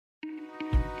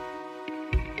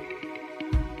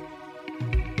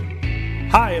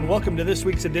Hi, and welcome to this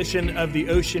week's edition of the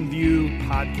Ocean View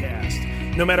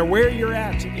Podcast. No matter where you're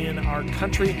at in our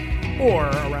country or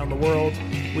around the world,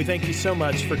 we thank you so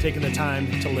much for taking the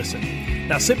time to listen.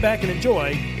 Now sit back and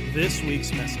enjoy this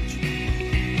week's message.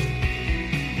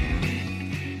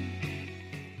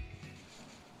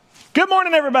 Good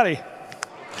morning, everybody.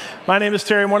 My name is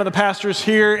Terry. I'm one of the pastors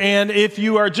here, and if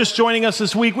you are just joining us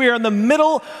this week, we are in the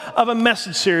middle of a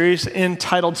message series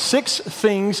entitled 6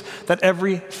 Things That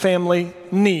Every Family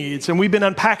Needs. And we've been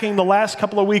unpacking the last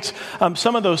couple of weeks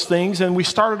some of those things, and we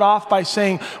started off by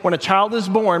saying when a child is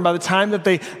born, by the time that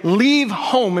they leave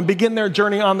home and begin their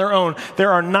journey on their own,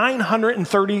 there are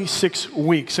 936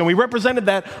 weeks. And we represented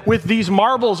that with these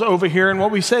marbles over here, and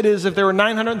what we said is if there were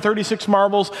 936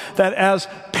 marbles, that as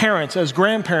parents, as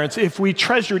grandparents, if we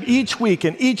treasured each week,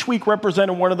 and each week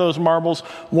represented one of those marbles,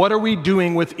 what are we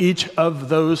doing with each of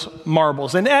those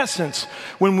marbles? In essence,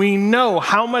 when we know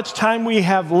how much time we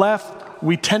have left,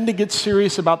 we tend to get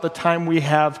serious about the time we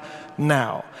have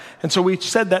now. And so we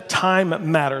said that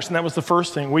time matters, and that was the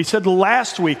first thing. We said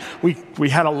last week, we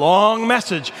had a long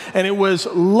message, and it was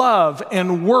love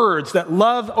and words, that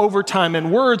love over time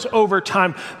and words over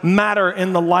time matter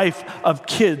in the life of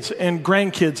kids and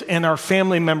grandkids and our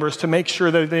family members to make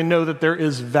sure that they know that there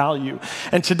is value.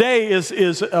 And today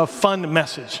is a fun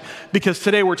message, because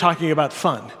today we're talking about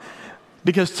fun.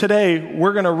 Because today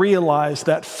we're going to realize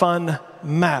that fun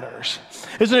matters.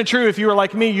 Isn't it true if you were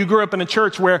like me, you grew up in a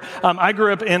church where I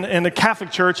grew up in a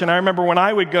Catholic church, and I remember when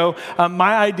I would go,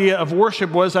 my idea of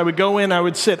worship was I would go in, I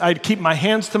would sit, I'd keep my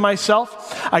hands to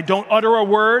myself, I don't utter a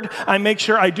word, I make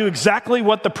sure I do exactly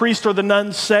what the priest or the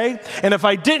nuns say, and if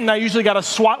I didn't, I usually got a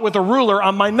swat with a ruler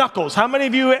on my knuckles. How many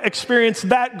of you experienced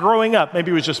that growing up?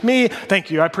 Maybe it was just me.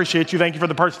 Thank you, I appreciate you, thank you for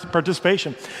the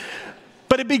participation.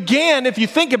 But it began, if you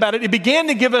think about it, it began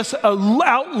to give us an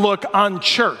outlook on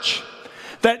church.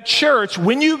 That church,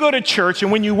 when you go to church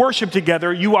and when you worship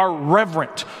together, you are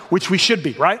reverent, which we should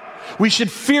be, right? We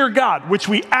should fear God, which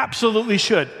we absolutely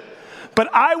should. But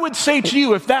I would say to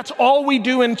you, if that's all we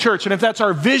do in church, and if that's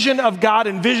our vision of God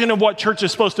and vision of what church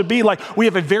is supposed to be like, we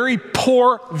have a very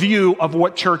poor view of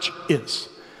what church is.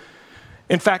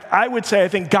 In fact, I would say I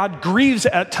think God grieves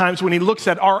at times when he looks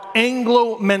at our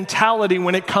Anglo mentality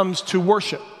when it comes to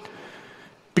worship.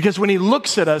 Because when he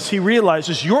looks at us, he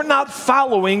realizes you're not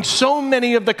following so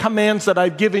many of the commands that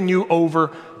I've given you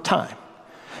over time.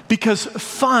 Because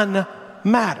fun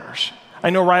matters. I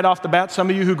know right off the bat, some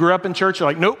of you who grew up in church are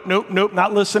like, nope,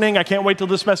 not listening. I can't wait till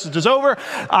this message is over.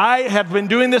 I have been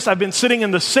doing this. I've been sitting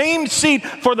in the same seat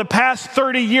for the past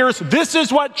 30 years. This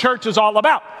is what church is all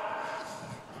about.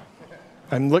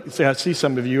 I see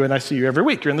some of you, and I see you every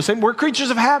week. You're in the same. We're creatures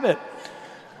of habit.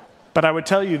 But I would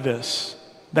tell you this,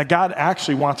 that God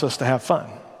actually wants us to have fun.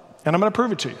 And I'm going to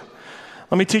prove it to you.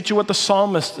 Let me teach you what the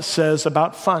psalmist says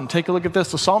about fun. Take a look at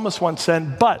this. The psalmist once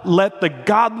said, "But let the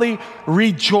godly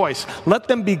rejoice. Let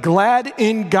them be glad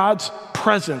in God's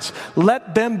presence.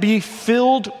 Let them be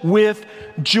filled with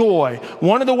joy."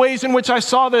 One of the ways in which I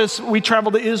saw this, we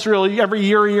travel to Israel every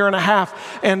year and a half,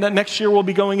 and next year we'll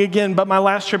be going again. But my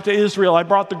last trip to Israel, I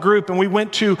brought the group, and we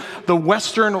went to the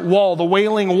Western Wall, the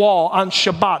Wailing Wall, on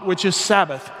Shabbat, which is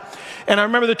Sabbath. And I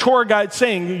remember the tour guide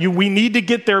saying, we need to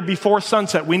get there before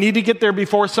sunset. We need to get there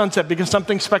before sunset because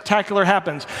something spectacular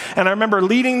happens. And I remember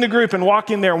leading the group and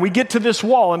walking there, and we get to this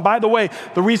wall. And by the way,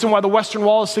 the reason why the Western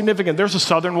Wall is significant, there's a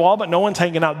Southern Wall, but no one's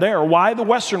hanging out there. Why the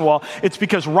Western Wall? It's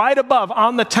because right above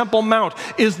on the Temple Mount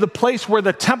is the place where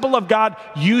the temple of God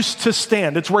used to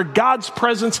stand. It's where God's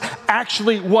presence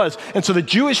actually was. And so the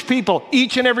Jewish people,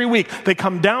 each and every week, they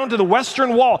come down to the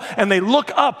Western Wall, and they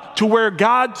look up to where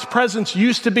God's presence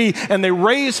used to be, and they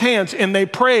raise hands and they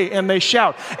pray and they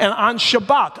shout. And on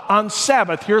Shabbat, on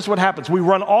Sabbath, here's what happens. We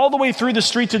run all the way through the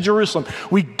streets of Jerusalem.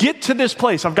 We get to this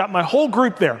place. I've got my whole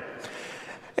group there.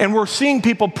 And we're seeing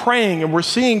people praying and we're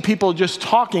seeing people just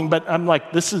talking. But I'm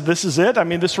like, this is it? I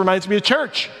mean, this reminds me of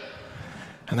church.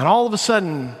 And then all of a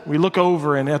sudden, we look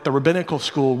over, and at the rabbinical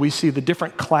school, we see the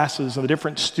different classes and the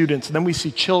different students. And then we see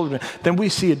children. Then we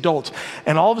see adults.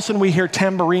 And all of a sudden, we hear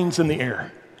tambourines in the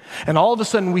air. And all of a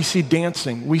sudden we see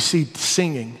dancing, we see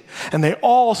singing, and they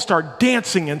all start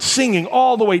dancing and singing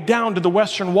all the way down to the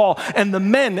Western Wall. And the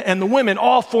men and the women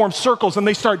all form circles, and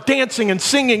they start dancing and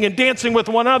singing and dancing with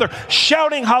one another,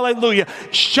 shouting hallelujah,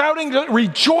 shouting,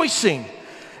 rejoicing.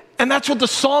 And that's what the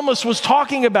psalmist was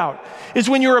talking about, is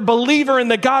when you're a believer in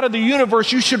the God of the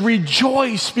universe, you should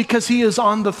rejoice because he is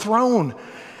on the throne.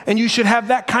 And you should have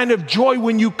that kind of joy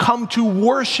when you come to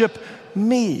worship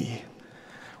me.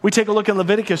 We take a look in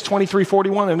Leviticus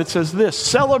 23:41, and it says this: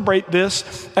 celebrate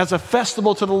this as a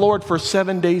festival to the Lord for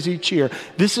 7 days each year.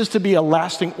 This is to be a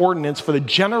lasting ordinance for the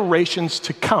generations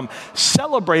to come.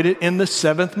 Celebrate it in the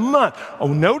 7th month.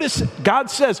 Oh, notice God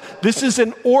says this is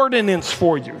an ordinance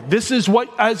for you. This is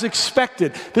what is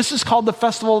expected. This is called the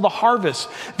Festival of the Harvest.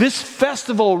 This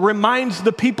festival reminds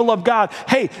the people of God,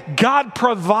 hey, God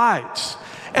provides.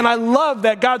 And I love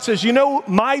that God says, you know,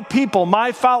 my people,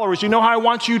 my followers, you know how I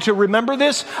want you to remember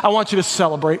this? I want you to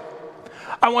celebrate.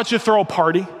 I want you to throw a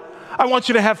party. I want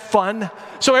you to have fun.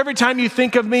 So every time you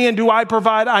think of me and do I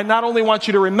provide, I not only want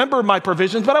you to remember my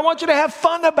provisions, but I want you to have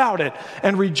fun about it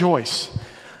and rejoice.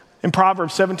 In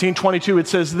Proverbs 17:22, it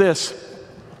says this: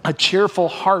 a cheerful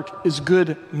heart is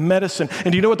good medicine.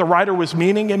 And do you know what the writer was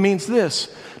meaning? It means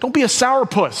this: don't be a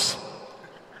sourpuss.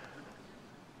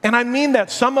 And I mean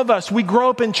that. Some of us, we grow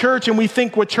up in church and we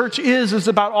think what church is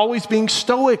about always being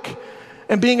stoic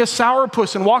and being a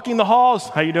sourpuss and walking the halls.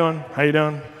 How you doing? How you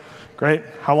doing? Great.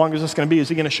 How long is this going to be? Is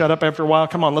he going to shut up after a while?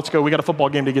 Come on, let's go. We got a football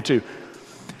game to get to.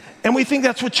 And we think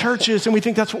that's what church is, and we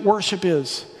think that's what worship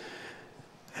is.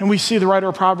 And we see the writer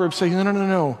of Proverbs say,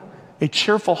 no. A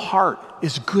cheerful heart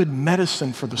is good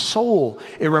medicine for the soul.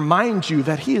 It reminds you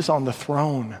that he is on the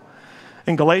throne.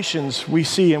 In Galatians, we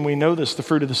see and we know this, the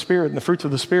fruit of the Spirit. And the fruits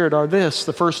of the Spirit are this,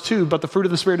 the first two. But the fruit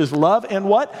of the Spirit is love and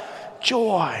what?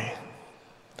 Joy.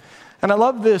 And I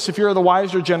love this. If you're of the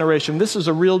wiser generation, this is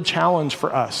a real challenge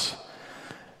for us.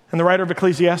 And the writer of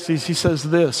Ecclesiastes, he says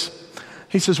this.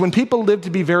 He says, when people live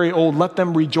to be very old, let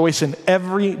them rejoice in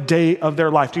every day of their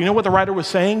life. Do you know what the writer was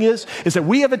saying is that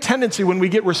we have a tendency when we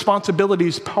get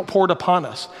responsibilities poured upon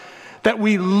us, that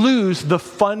we lose the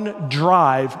fun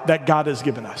drive that God has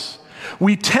given us.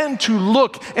 We tend to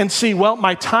look and see, well,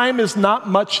 my time is not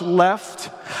much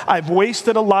left. I've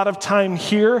wasted a lot of time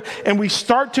here. And we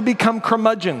start to become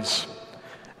curmudgeons.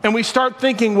 And we start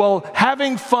thinking, well,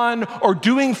 having fun or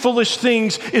doing foolish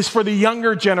things is for the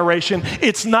younger generation.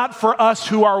 It's not for us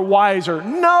who are wiser.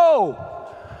 No.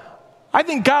 I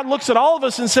think God looks at all of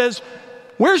us and says,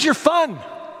 where's your fun?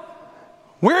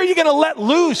 Where are you going to let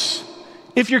loose?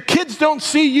 If your kids don't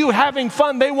see you having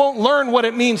fun, they won't learn what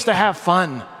it means to have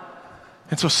fun.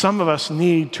 And so some of us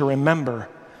need to remember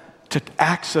to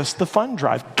access the fun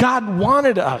drive. God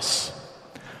wanted us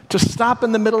to stop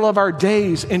in the middle of our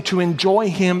days and to enjoy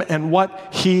him and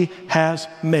what he has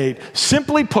made.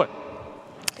 Simply put,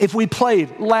 if we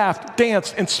played, laughed,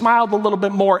 danced, and smiled a little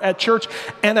bit more at church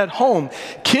and at home,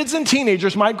 kids and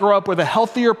teenagers might grow up with a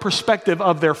healthier perspective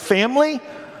of their family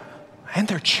and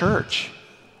their church.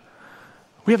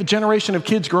 We have a generation of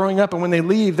kids growing up, and when they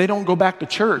leave, they don't go back to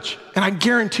church. And I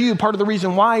guarantee you part of the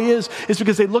reason why is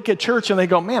because they look at church and they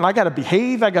go, man, I got to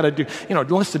behave. I got to do,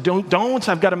 list of don'ts.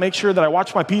 I've got to make sure that I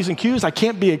watch my P's and Q's. I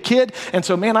can't be a kid. And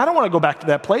so, man, I don't want to go back to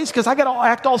that place because I got to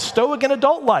act all stoic and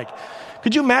adult-like.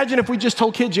 Could you imagine if we just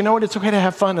told kids, you know what, it's okay to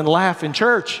have fun and laugh in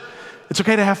church. It's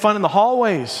okay to have fun in the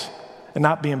hallways and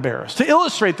not be embarrassed. To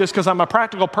illustrate this, because I'm a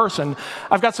practical person,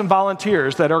 I've got some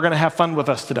volunteers that are going to have fun with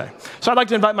us today. So I'd like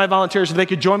to invite my volunteers if they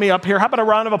could join me up here. How about a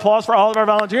round of applause for all of our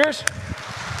volunteers?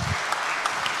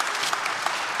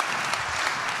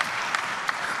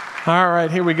 All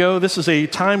right, here we go. This is a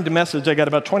timed message. I got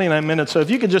about 29 minutes, so if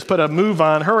you could just put a move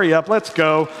on, hurry up, let's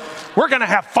go. We're going to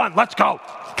have fun. Let's go.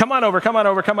 Come on over.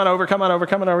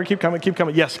 Keep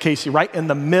coming. Yes, Casey, right in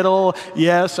the middle.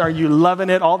 Yes, are you loving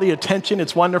it? All the attention,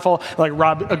 it's wonderful. Like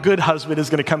Rob, a good husband is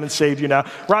going to come and save you now.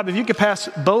 Rob, if you could pass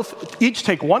both, each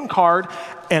take one card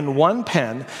and one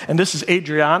pen. And this is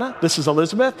Adriana, this is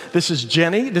Elizabeth, this is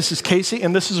Jenny, this is Casey,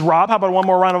 and this is Rob. How about one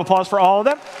more round of applause for all of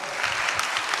them?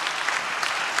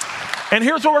 And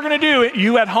here's what we're going to do.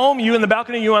 You at home, you in the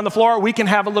balcony, you on the floor, we can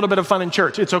have a little bit of fun in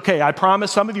church. It's okay. I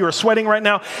promise. Some of you are sweating right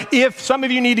now. If some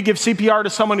of you need to give CPR to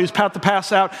someone who's about to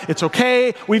pass out, it's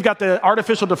okay. We've got the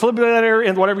artificial defibrillator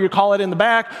and whatever you call it in the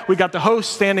back. We've got the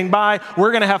host standing by.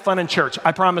 We're going to have fun in church.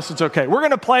 I promise it's okay. We're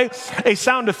going to play a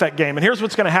sound effect game. And here's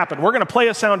what's going to happen. We're going to play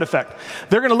a sound effect.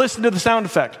 They're going to listen to the sound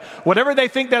effect. Whatever they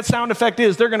think that sound effect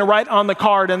is, they're going to write on the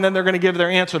card, and then they're going to give their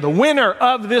answer. The winner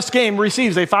of this game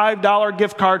receives a $5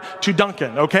 gift card to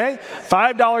Dunkin', okay?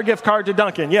 $5 gift card to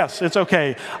Dunkin'. Yes, it's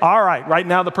okay. All right, right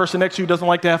now the person next to you doesn't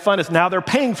like to have fun. It's now they're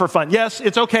paying for fun. Yes,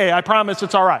 it's okay. I promise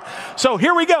it's all right. So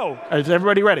here we go. Is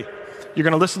everybody ready? You're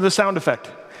going to listen to the sound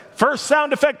effect. First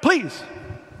sound effect, please.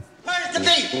 Where's the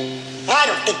beep? I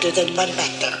don't think there's anybody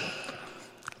back there.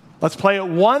 Let's play it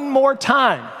one more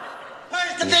time.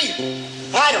 Where's the beep?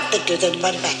 I don't think there's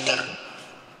anybody back there.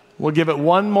 We'll give it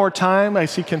one more time. I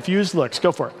see confused looks.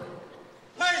 Go for it.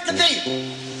 Where's the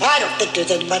beep? I don't think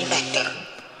there's anybody back there.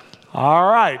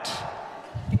 All right.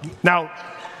 Now,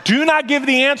 Do not give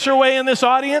the answer away in this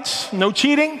audience. No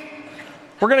cheating.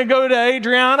 We're going to go to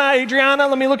Adriana. Adriana,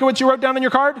 let me look at what you wrote down on your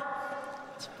card.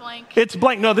 It's blank. It's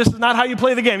blank. No, this is not how you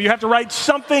play the game. You have to write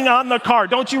something on the card.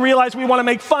 Don't you realize we want to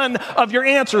make fun of your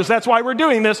answers? That's why we're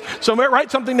doing this. So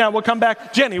write something down. We'll come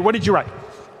back. Jenny, what did you write?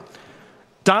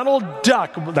 Donald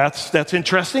Duck. That's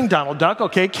interesting. Donald Duck.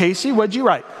 Okay, Casey, what did you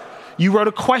write? You wrote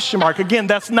a question mark. Again,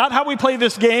 that's not how we play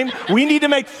this game. We need to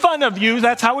make fun of you.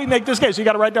 That's how we make this game. So you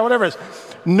got to write down whatever it is.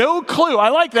 No clue. I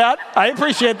like that. I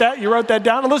appreciate that. You wrote that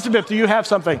down. Elizabeth, do you have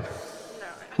something?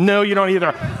 No, you don't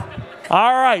either.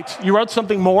 All right. You wrote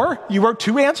something more? You wrote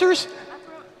 2 answers?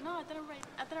 I didn't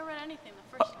write anything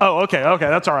the first time. Oh, okay.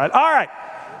 That's all right. All right.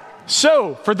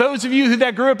 So, for those of you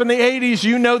that grew up in the 80s,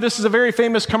 you know this is a very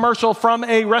famous commercial from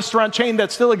a restaurant chain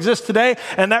that still exists today.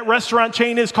 And that restaurant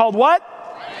chain is called what?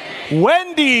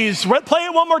 Wendy's. Play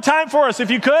it one more time for us,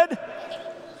 if you could.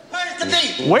 Where's the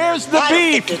beef? Where's the I don't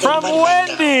beef think there's from anybody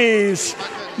like Wendy's?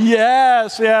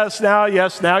 Yes.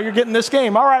 Now you're getting this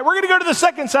game. All right, we're going to go to the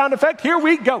second sound effect. Here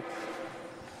we go.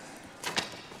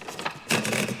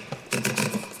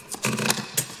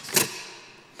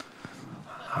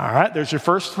 All right, there's your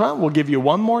first one. We'll give you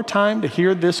one more time to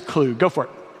hear this clue. Go for it.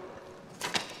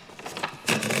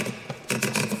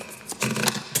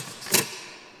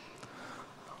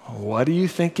 What do you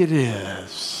think it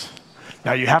is?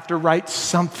 Now you have to write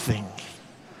something.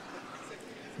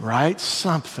 Write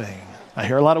something. I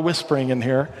hear a lot of whispering in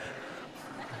here.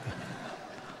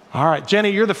 All right,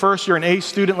 Jenny, you're the first. You're an A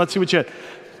student. Let's see what you had.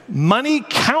 Money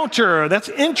counter. That's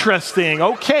interesting.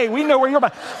 Okay, we know where you're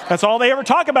about. That's all they ever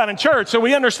talk about in church, so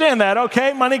we understand that.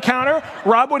 Okay, money counter.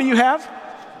 Rob, what do you have?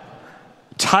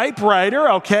 Typewriter.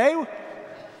 Okay.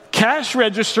 Cash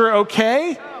register.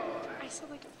 Okay. I said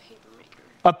like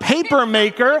a paper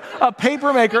maker. A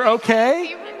paper maker.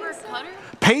 Okay. Paper cutter?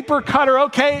 Paper cutter.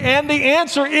 Okay, and the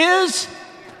answer is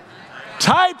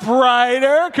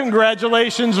typewriter.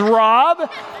 Congratulations, Rob.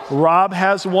 Rob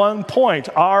has 1 point.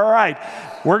 All right.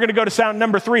 We're going to go to sound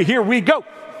number 3. Here we go.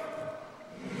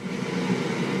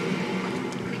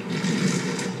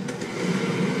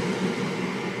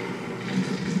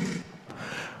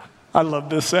 I love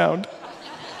this sound.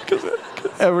 Because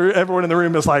everyone in the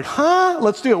room is like, huh?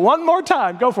 Let's do it one more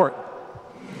time. Go for it.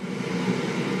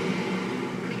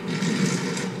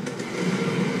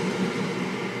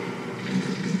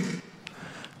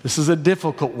 This is a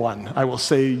difficult one. I will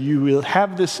say you will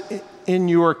have this in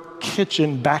your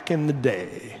kitchen back in the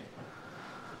day.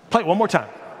 Play it one more time.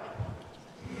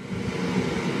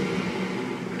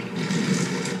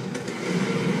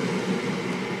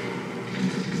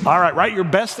 All right, write your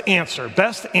best answer.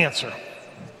 Best answer.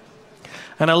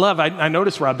 And I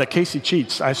noticed, Rob, that Casey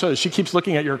cheats. I saw she keeps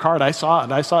looking at your card. I saw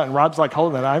it, and Rob's like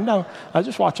holding it. I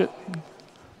just watch it.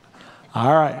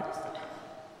 All right.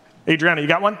 Adriana, you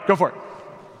got one? Go for it.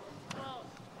 Well,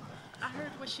 I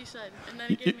heard what she said, and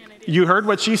then it gave me an idea. You heard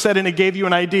what she said, and it gave you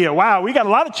an idea. Wow, we got a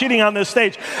lot of cheating on this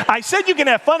stage. I said you can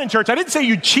have fun in church. I didn't say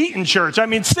you cheat in church. I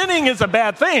mean, sinning is a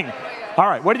bad thing. All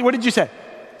right, what did you say?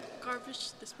 Garbage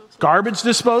disposal. Garbage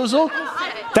disposal?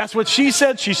 That's what she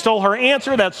said. She stole her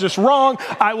answer. That's just wrong.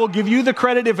 I will give you the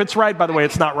credit if it's right. By the way,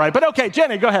 it's not right. But okay,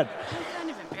 Jenny, go ahead. I'm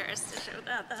kind of embarrassed to show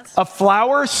that. That's A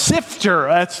flour sifter.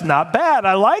 That's not bad.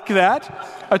 I like that.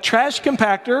 A trash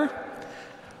compactor.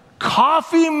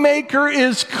 Coffee maker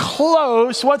is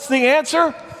close. What's the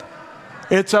answer?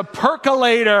 It's a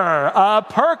percolator. A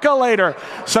percolator.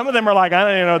 Some of them are like, I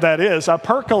don't even know what that is. A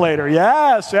percolator.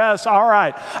 Yes. All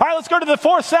right. All right, let's go to the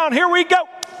fourth sound. Here we go.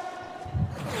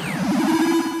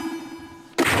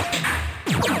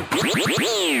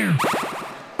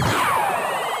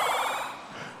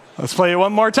 Let's play it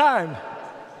one more time.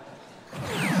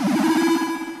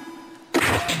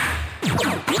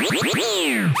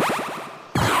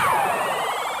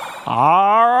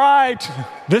 All right.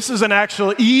 This is an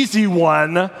actual easy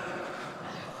one.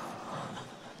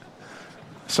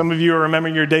 Some of you are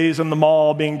remembering your days in the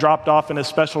mall being dropped off in a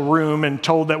special room and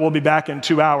told that we'll be back in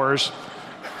 2 hours.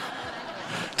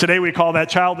 Today we call that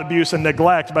child abuse and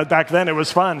neglect, but back then it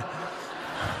was fun.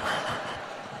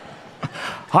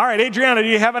 All right, Adriana, do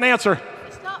you have an answer?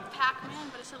 It's not Pac-Man,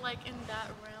 but it's like in that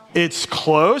realm. It's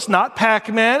close. Not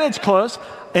Pac-Man. It's close.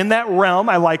 In that realm.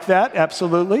 I like that.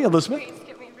 Absolutely. Elizabeth?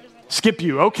 Skip me for a second. Skip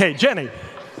you. Okay, Jenny.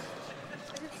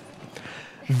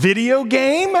 Video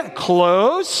game.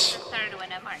 Close. Third one,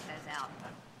 I marked those out.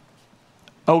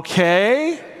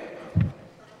 Okay.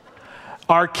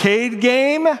 Arcade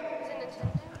game.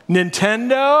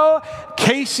 Nintendo.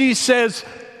 Casey says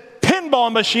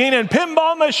pinball machine, and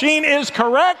pinball machine is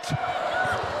correct.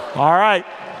 All right.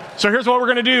 So here's what we're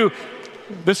going to do.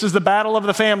 This is the battle of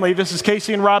the family. This is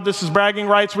Casey and Rob. This is bragging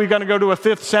rights. We're going to go to a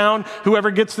fifth sound. Whoever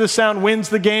gets this sound wins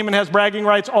the game and has bragging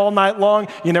rights all night long.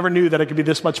 You never knew that it could be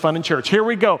this much fun in church. Here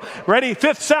we go. Ready?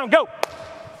 Fifth sound, go.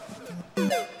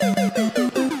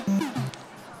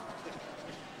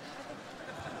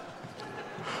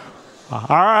 All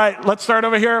right, let's start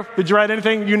over here. Did you write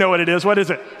anything? You know what it is. What is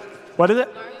it? What is it?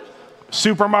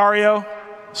 Super Mario.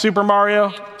 Super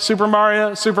Mario, Super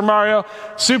Mario, Super Mario.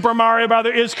 Super Mario,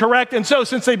 brother, is correct. And so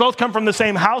since they both come from the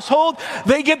same household,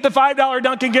 they get the $5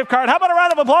 Dunkin' gift card. How about a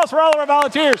round of applause for all of our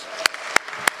volunteers?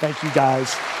 Thank you,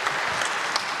 guys.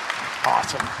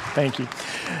 Awesome. Thank you.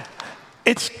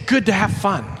 It's good to have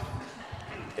fun.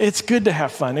 It's good to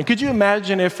have fun. And could you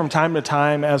imagine if from time to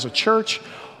time as a church,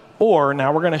 or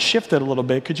now we're going to shift it a little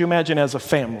bit, could you imagine as a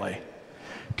family?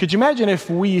 Could you imagine if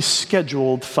we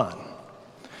scheduled fun?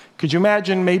 Could you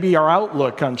imagine maybe our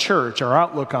outlook on church, our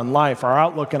outlook on life, our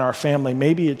outlook in our family,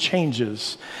 maybe it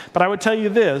changes. But I would tell you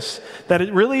this, that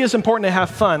it really is important to have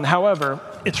fun. However,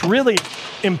 it's really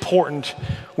important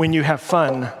when you have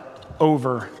fun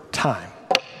over time.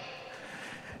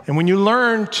 And when you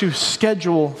learn to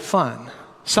schedule fun,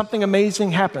 something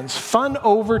amazing happens. Fun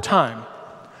over time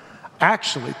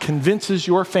actually convinces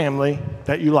your family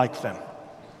that you like them.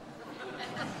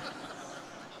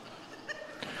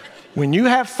 When you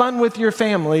have fun with your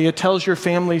family, it tells your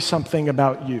family something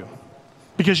about you.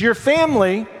 Because your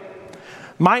family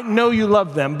might know you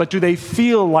love them, but do they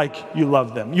feel like you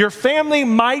love them? Your family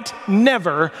might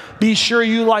never be sure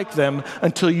you like them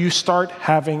until you start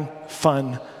having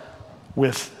fun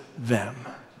with them.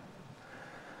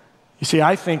 You see,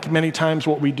 I think many times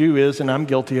what we do is, and I'm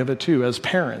guilty of it too, as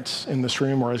parents in this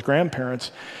room or as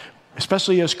grandparents,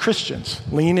 especially as Christians,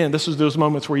 lean in. This is those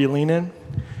moments where you lean in.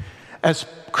 As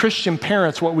Christian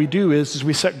parents, what we do is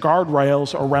we set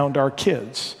guardrails around our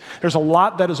kids. There's a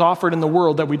lot that is offered in the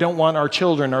world that we don't want our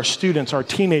children, our students, our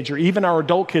teenager, even our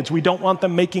adult kids. We don't want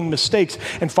them making mistakes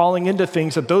and falling into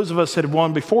things that those of us that have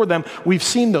gone before them, we've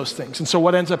seen those things. And so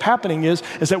what ends up happening is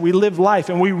that we live life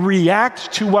and we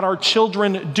react to what our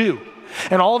children do.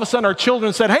 And all of a sudden our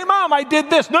children said, "Hey, Mom, I did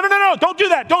this." No, don't do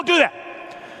that, don't do that.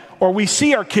 Or we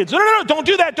see our kids, no, don't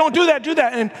do that, don't do that, do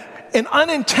that. And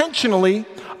unintentionally,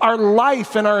 our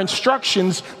life and our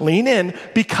instructions, lean in,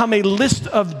 become a list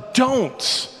of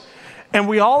don'ts. And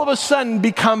we all of a sudden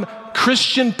become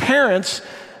Christian parents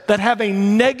that have a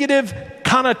negative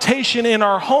connotation in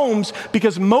our homes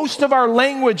because most of our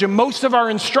language and most of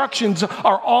our instructions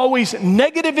are always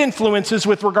negative influences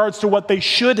with regards to what they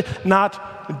should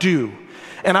not do.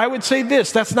 And I would say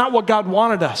this, that's not what God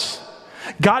wanted us.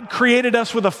 God created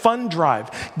us with a fun drive.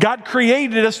 God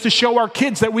created us to show our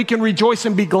kids that we can rejoice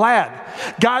and be glad.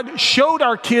 God showed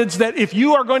our kids that if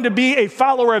you are going to be a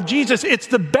follower of Jesus, it's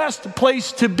the best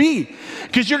place to be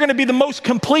because you're going to be the most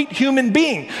complete human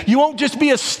being. You won't just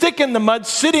be a stick in the mud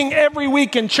sitting every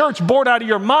week in church bored out of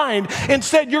your mind.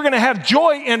 Instead, you're going to have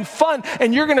joy and fun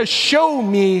and you're going to show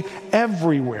me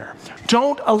everywhere.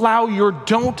 Don't allow your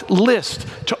don't list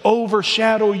to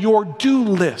overshadow your do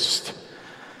list.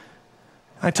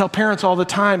 I tell parents all the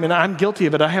time, and I'm guilty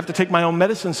of it, I have to take my own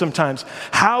medicine sometimes.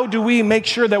 How do we make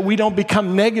sure that we don't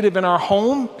become negative in our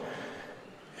home?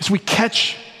 Is we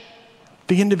catch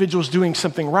the individuals doing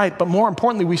something right, but more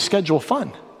importantly, we schedule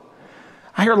fun.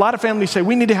 I hear a lot of families say,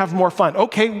 we need to have more fun.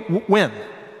 Okay, when?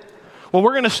 Well,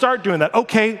 we're going to start doing that.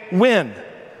 Okay, when?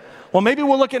 Well, maybe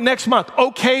we'll look at next month.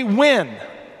 Okay, when?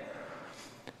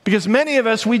 Because many of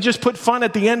us, we just put fun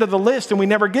at the end of the list and we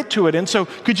never get to it. And so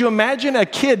could you imagine a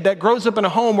kid that grows up in a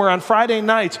home where on Friday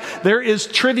nights there is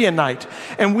trivia night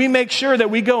and we make sure that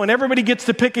we go and everybody gets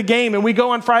to pick a game and we go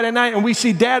on Friday night and we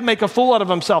see dad make a fool out of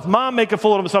himself, mom make a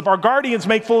fool out of himself, our guardians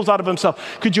make fools out of themselves.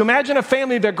 Could you imagine a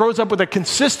family that grows up with a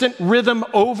consistent rhythm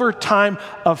over time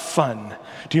of fun?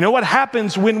 Do you know what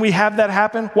happens when we have that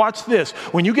happen? Watch this.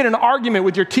 When you get an argument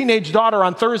with your teenage daughter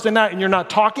on Thursday night and you're not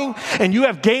talking, and you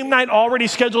have game night already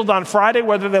scheduled on Friday,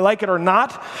 whether they like it or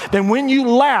not, then when you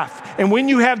laugh and when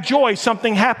you have joy,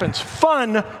 something happens.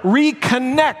 Fun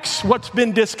reconnects what's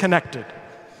been disconnected.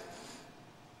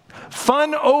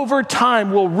 Fun over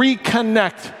time will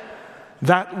reconnect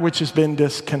that which has been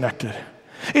disconnected.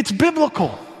 It's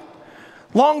biblical.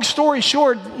 Long story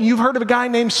short, you've heard of a guy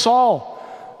named Saul.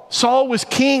 Saul was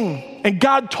king, and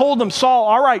God told him, Saul,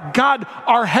 all right, God,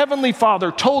 our heavenly Father,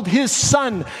 told his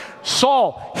son,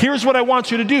 Saul, here's what I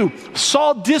want you to do.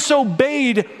 Saul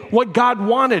disobeyed what God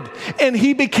wanted, and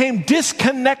he became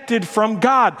disconnected from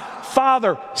God.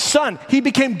 Father, son, he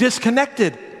became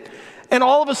disconnected. And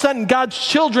all of a sudden, God's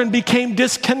children became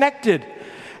disconnected.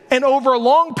 And over a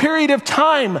long period of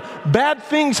time, bad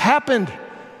things happened.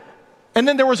 And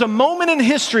then there was a moment in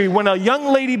history when a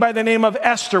young lady by the name of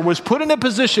Esther was put in a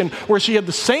position where she had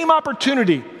the same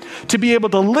opportunity to be able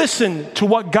to listen to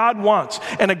what God wants,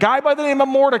 and a guy by the name of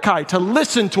Mordecai to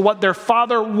listen to what their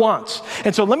father wants.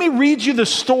 And so let me read you the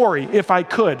story, if I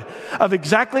could, of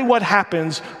exactly what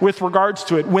happens with regards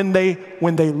to it when they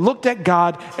looked at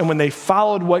God and when they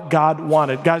followed what God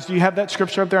wanted. Guys, do you have that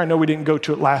scripture up there? I know we didn't go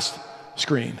to it last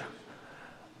screen.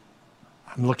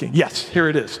 I'm looking. Yes, here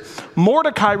it is.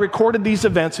 Mordecai recorded these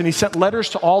events, and he sent letters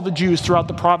to all the Jews throughout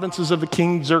the provinces of the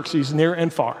king Xerxes, near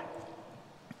and far,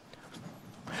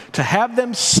 to have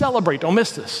them celebrate, don't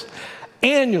miss this,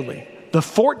 annually the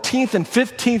 14th and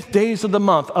 15th days of the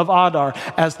month of Adar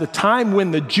as the time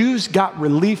when the Jews got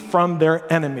relief from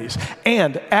their enemies,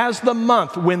 and as the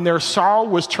month when their sorrow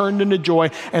was turned into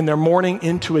joy and their mourning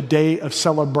into a day of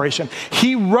celebration.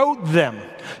 He wrote them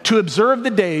to observe the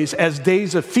days as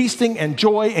days of feasting and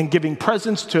joy and giving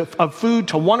presents of food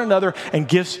to one another and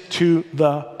gifts to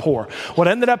the poor. What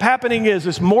ended up happening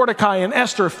is Mordecai and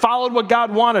Esther followed what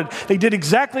God wanted. They did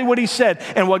exactly what he said.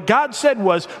 And what God said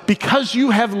was, because you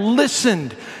have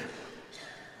listened,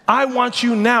 I want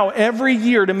you now every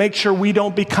year to make sure we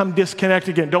don't become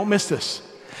disconnected again. Don't miss this.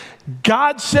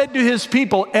 God said to his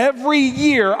people, every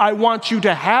year I want you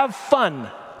to have fun.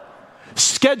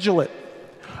 Schedule it.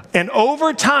 And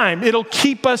over time, it'll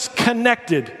keep us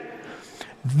connected.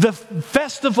 The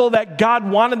festival that God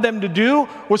wanted them to do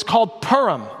was called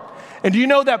Purim. And do you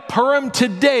know that Purim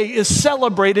today is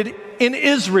celebrated in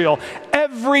Israel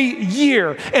every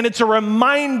year? And it's a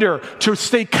reminder to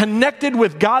stay connected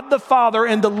with God the Father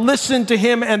and to listen to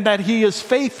him and that he is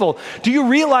faithful. Do you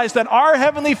realize that our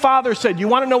Heavenly Father said, you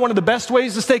want to know one of the best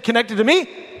ways to stay connected to me?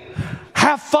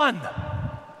 Have fun.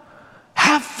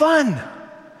 Have fun.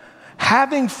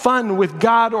 Having fun with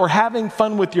God or having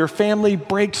fun with your family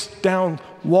breaks down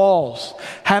walls.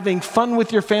 Having fun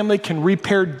with your family can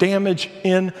repair damage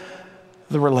in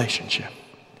the relationship.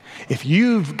 If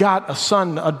you've got a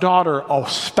son, a daughter, a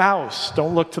spouse,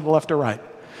 don't look to the left or right,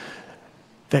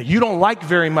 that you don't like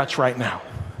very much right now,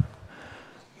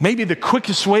 maybe the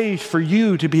quickest way for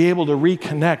you to be able to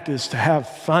reconnect is to have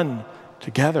fun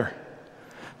together.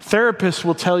 Therapists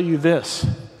will tell you this.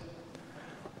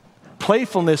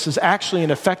 Playfulness is actually an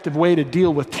effective way to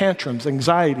deal with tantrums,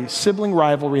 anxiety, sibling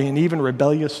rivalry, and even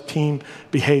rebellious teen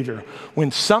behavior. When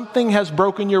something has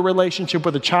broken your relationship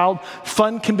with a child,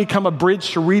 fun can become a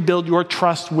bridge to rebuild your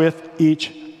trust with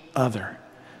each other.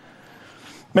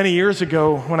 Many years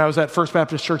ago, when I was at First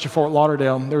Baptist Church of Fort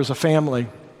Lauderdale, there was a family,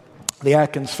 the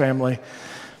Atkins family.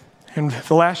 And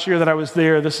the last year that I was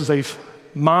there, this is a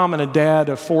mom and a dad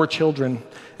of 4 children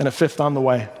and a 5th on the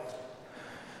way.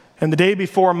 And the day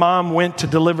before mom went to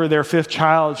deliver their 5th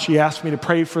child, she asked me to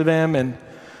pray for them, and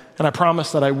I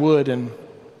promised that I would. And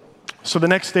so the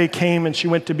next day came, and she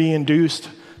went to be induced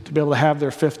to be able to have their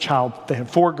 5th child. They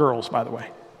had 4 girls, by the way.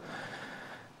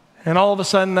 And all of a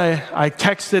sudden, I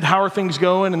texted, how are things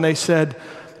going? And they said,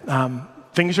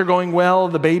 things are going well.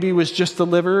 The baby was just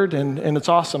delivered, and it's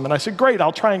awesome. And I said, great,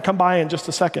 I'll try and come by in just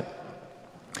a second.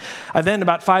 I then,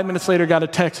 about 5 minutes later, got a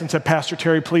text and said, Pastor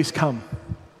Terry, please come.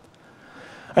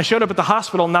 I showed up at the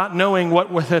hospital not knowing what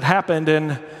had happened,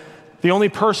 and the only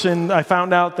person I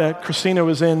found out that Christina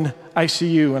was in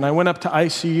ICU, and I went up to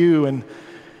ICU,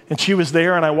 and she was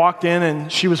there, and I walked in,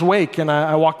 and she was awake, and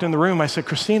I walked in the room. I said,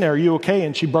 Christina, are you okay?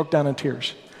 And she broke down in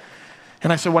tears.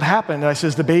 And I said, what happened? And I said,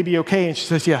 is the baby okay? And she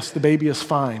says, yes, the baby is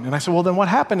fine. And I said, well, then what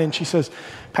happened? And she says,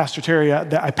 Pastor Terry,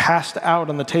 I passed out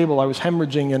on the table. I was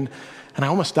hemorrhaging, and I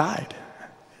almost died.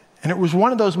 And it was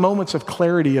one of those moments of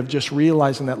clarity of just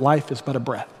realizing that life is but a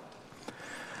breath.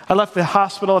 I left the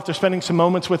hospital after spending some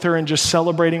moments with her and just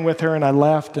celebrating with her, and I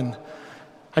left, and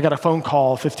I got a phone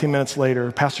call 15 minutes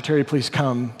later. Pastor Terry, please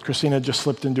come. Christina just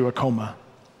slipped into a coma.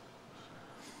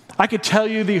 I could tell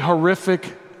you the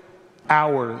horrific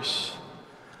hours,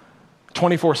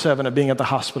 24/7, of being at the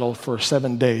hospital for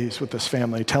 7 days with this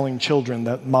family, telling children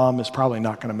that mom is probably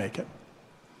not going to make it.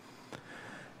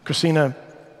 Christina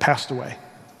passed away,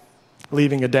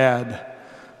 leaving a dad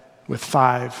with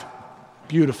 5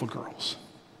 beautiful girls.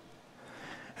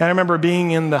 And I remember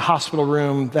being in the hospital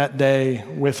room that day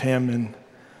with him, and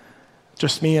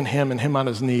just me and him on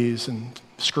his knees and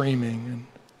screaming.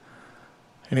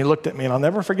 And he looked at me, and I'll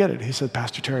never forget it. He said,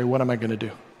 Pastor Terry, what am I going to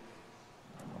do?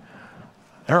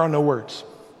 There are no words.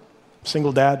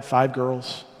 Single dad, 5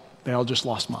 girls. They all just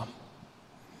lost mom.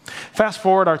 Fast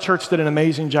forward, our church did an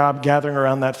amazing job gathering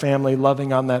around that family,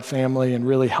 loving on that family, and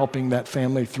really helping that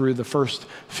family through the first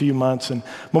few months. And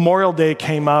Memorial Day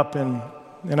came up, and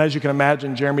as you can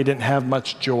imagine, Jeremy didn't have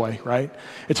much joy, right?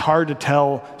 It's hard to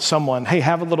tell someone, hey,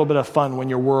 have a little bit of fun when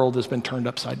your world has been turned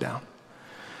upside down.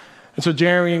 And so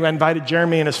I invited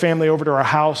Jeremy and his family over to our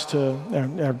house,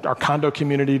 to our condo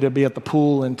community, to be at the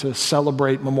pool and to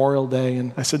celebrate Memorial Day.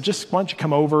 And I said, just why don't you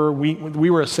come over? We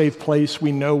were a safe place.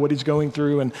 We know what he's going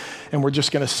through, and we're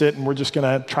just going to sit and we're just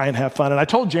going to try and have fun. And I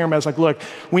told Jeremy, I was like, look,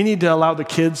 we need to allow the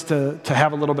kids to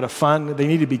have a little bit of fun. They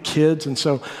need to be kids. And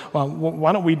so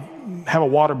why don't we have a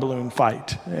water balloon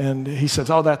fight? And he says,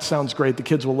 oh, that sounds great. The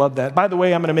kids will love that. By the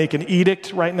way, I'm going to make an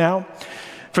edict right now.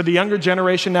 For the younger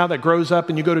generation now that grows up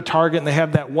and you go to Target and they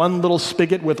have that one little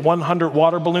spigot with 100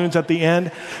 water balloons at the end,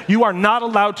 you are not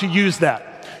allowed to use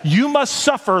that. You must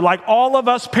suffer like all of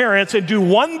us parents and do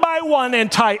one by one and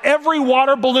tie every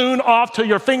water balloon off till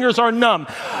your fingers are numb.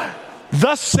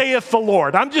 Thus saith the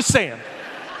Lord. I'm just saying.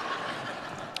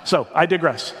 So I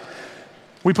digress.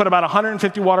 We put about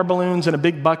 150 water balloons in a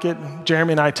big bucket.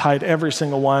 Jeremy and I tied every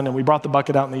single one, and we brought the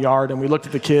bucket out in the yard, and we looked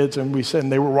at the kids, and we said,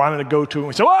 and they were wanting to go to it, and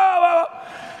we said, whoa, whoa, whoa.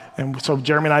 And so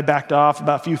Jeremy and I backed off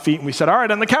about a few feet, and we said, all right,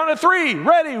 on the count of 3,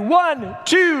 ready, 1,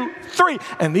 2, 3.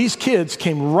 And these kids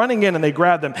came running in, and they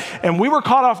grabbed them. And we were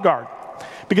caught off guard,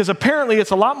 because apparently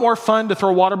it's a lot more fun to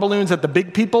throw water balloons at the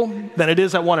big people than it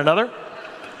is at one another.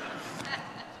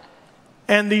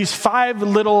 And these 5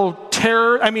 little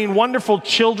wonderful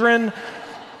children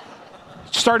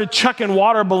started chucking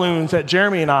water balloons at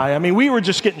Jeremy and I. I mean, we were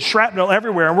just getting shrapnel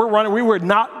everywhere, and we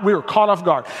were caught off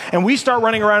guard. And we start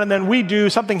running around, and then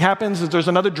something happens. There's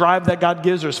another drive that God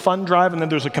gives. There's fun drive, and then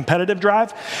there's a competitive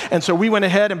drive. And so we went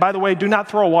ahead, and by the way, do not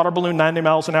throw a water balloon 90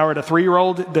 miles an hour at a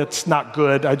 3-year-old. That's not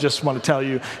good. I just want to tell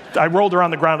you. I rolled her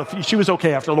on the ground. She was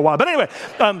okay after a little while. But anyway,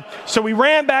 so we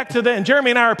ran back and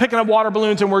Jeremy and I are picking up water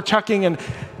balloons, and we're chucking. And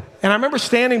I remember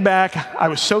standing back. I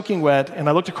was soaking wet, and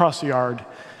I looked across the yard.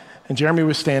 And Jeremy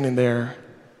was standing there,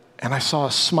 and I saw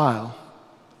a smile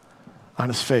on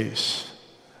his face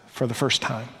for the first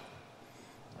time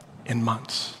in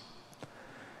months.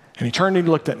 And he turned and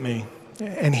he looked at me,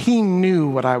 and he knew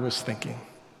what I was thinking.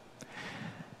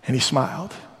 And he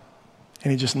smiled,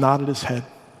 and he just nodded his head.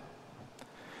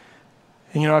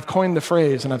 And I've coined the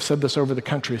phrase, and I've said this over the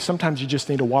country, sometimes you just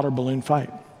need a water balloon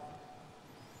fight.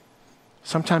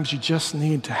 Sometimes you just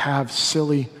need to have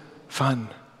silly fun,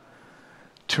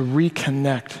 to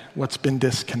reconnect what's been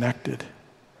disconnected.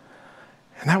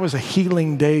 And that was a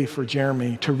healing day for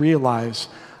Jeremy to realize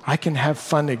I can have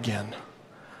fun again.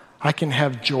 I can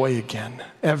have joy again.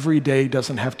 Every day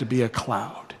doesn't have to be a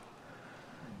cloud.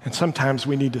 And sometimes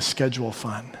we need to schedule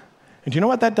fun. And do you know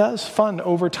what that does? Fun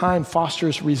over time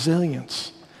fosters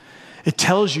resilience. It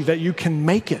tells you that you can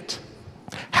make it.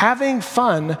 Having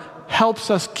fun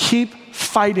helps us keep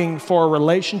fighting for a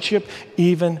relationship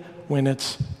even when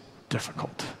it's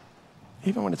difficult.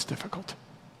 Even when it's difficult.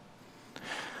 I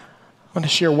want to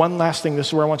share one last thing. This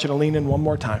is where I want you to lean in one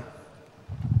more time.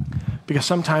 Because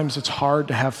sometimes it's hard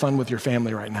to have fun with your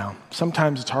family right now.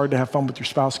 Sometimes it's hard to have fun with your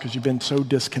spouse because you've been so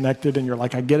disconnected and you're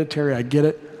like, I get it, Terry, I get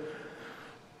it.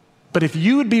 But if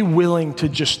you would be willing to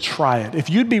just try it, if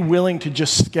you'd be willing to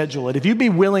just schedule it, if you'd be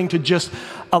willing to just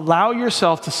allow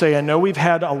yourself to say, I know we've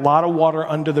had a lot of water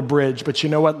under the bridge, but you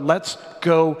know what? Let's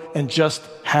go and just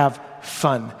have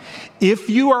fun. If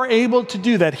you are able to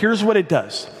do that, here's what it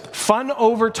does. Fun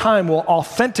over time will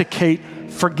authenticate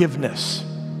forgiveness.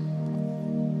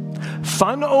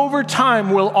 Fun over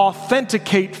time will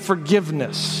authenticate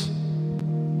forgiveness.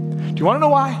 Do you want to know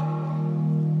why?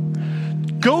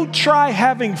 Go try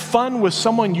having fun with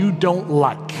someone you don't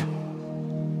like.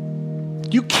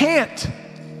 You can't.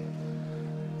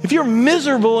 If you're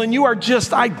miserable and you are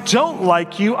just, I don't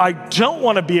like you, I don't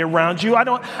want to be around you, I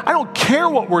don't care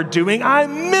what we're doing,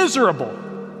 I'm miserable.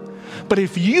 But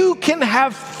if you can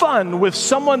have fun with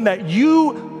someone that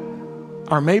you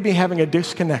are maybe having a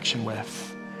disconnection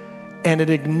with, and it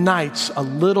ignites a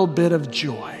little bit of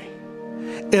joy,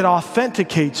 it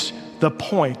authenticates the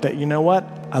point that, you know what,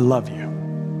 I love you.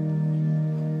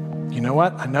 You know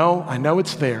what, I know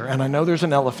it's there, and I know there's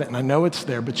an elephant, and I know it's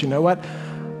there, but you know what,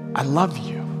 I love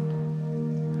you.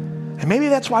 And maybe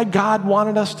that's why God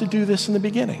wanted us to do this in the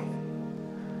beginning.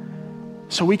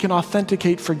 So we can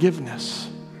authenticate forgiveness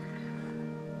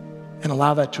and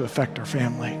allow that to affect our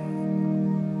family.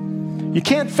 You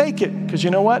can't fake it, because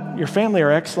you know what? Your family are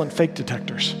excellent fake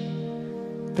detectors.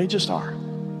 They just are.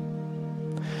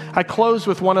 I close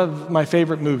with one of my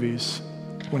favorite movies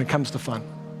when it comes to fun.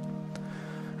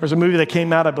 There's a movie that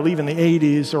came out, I believe, in the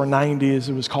 80s or 90s.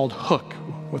 It was called Hook,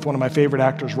 with one of my favorite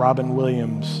actors, Robin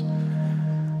Williams.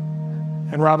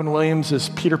 And Robin Williams is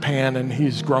Peter Pan, and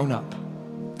he's grown up,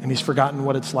 and he's forgotten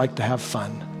what it's like to have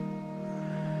fun.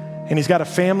 And he's got a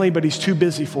family, but he's too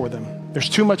busy for them. There's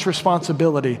too much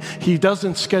responsibility. He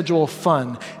doesn't schedule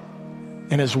fun.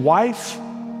 And his wife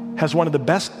has one of the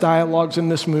best dialogues in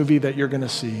this movie that you're going to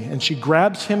see. And she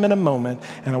grabs him in a moment,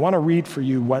 and I want to read for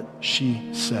you what she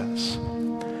says.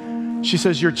 She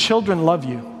says, "Your children love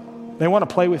you. They want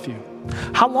to play with you.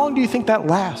 How long do you think that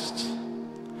lasts?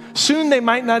 Soon they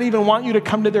might not even want you to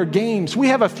come to their games. We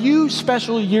have a few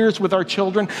special years with our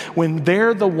children when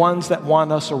they're the ones that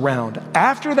want us around.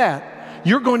 After that,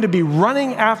 you're going to be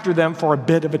running after them for a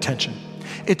bit of attention.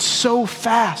 It's so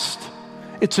fast.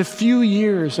 It's a few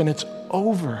years and it's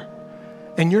over.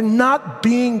 And you're not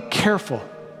being careful.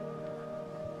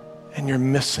 And you're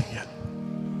missing it."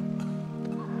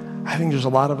 I think there's a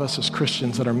lot of us as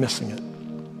Christians that are missing it.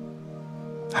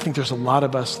 I think there's a lot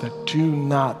of us that do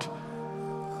not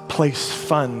place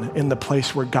fun in the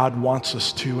place where God wants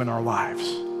us to in our lives.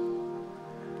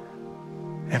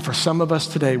 And for some of us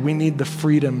today, we need the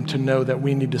freedom to know that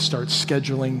we need to start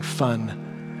scheduling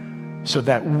fun so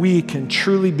that we can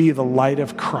truly be the light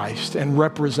of Christ and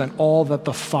represent all that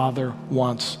the Father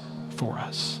wants for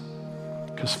us.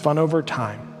 Because fun over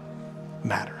time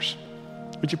matters.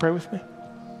 Would you pray with me?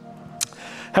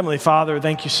 Heavenly Father,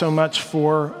 thank you so much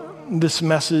for this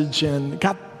message. And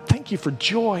God, thank you for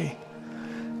joy.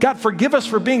 God, forgive us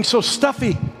for being so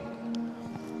stuffy.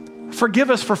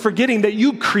 Forgive us for forgetting that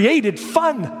you created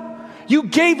fun. You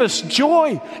gave us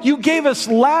joy. You gave us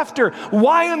laughter.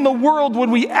 Why in the world would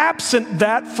we absent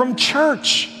that from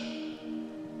church?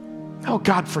 Oh,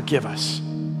 God, forgive us.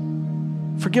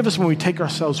 Forgive us when we take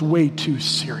ourselves way too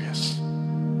serious.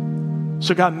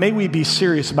 So, God, may we be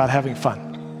serious about having fun.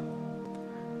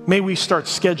 May we start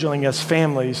scheduling as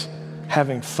families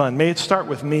having fun. May it start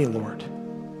with me, Lord.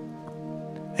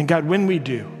 And God, when we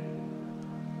do,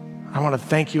 I want to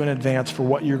thank you in advance for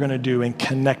what you're going to do in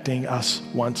connecting us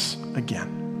once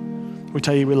again. We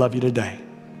tell you we love you today.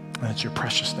 And it's your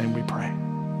precious name we pray.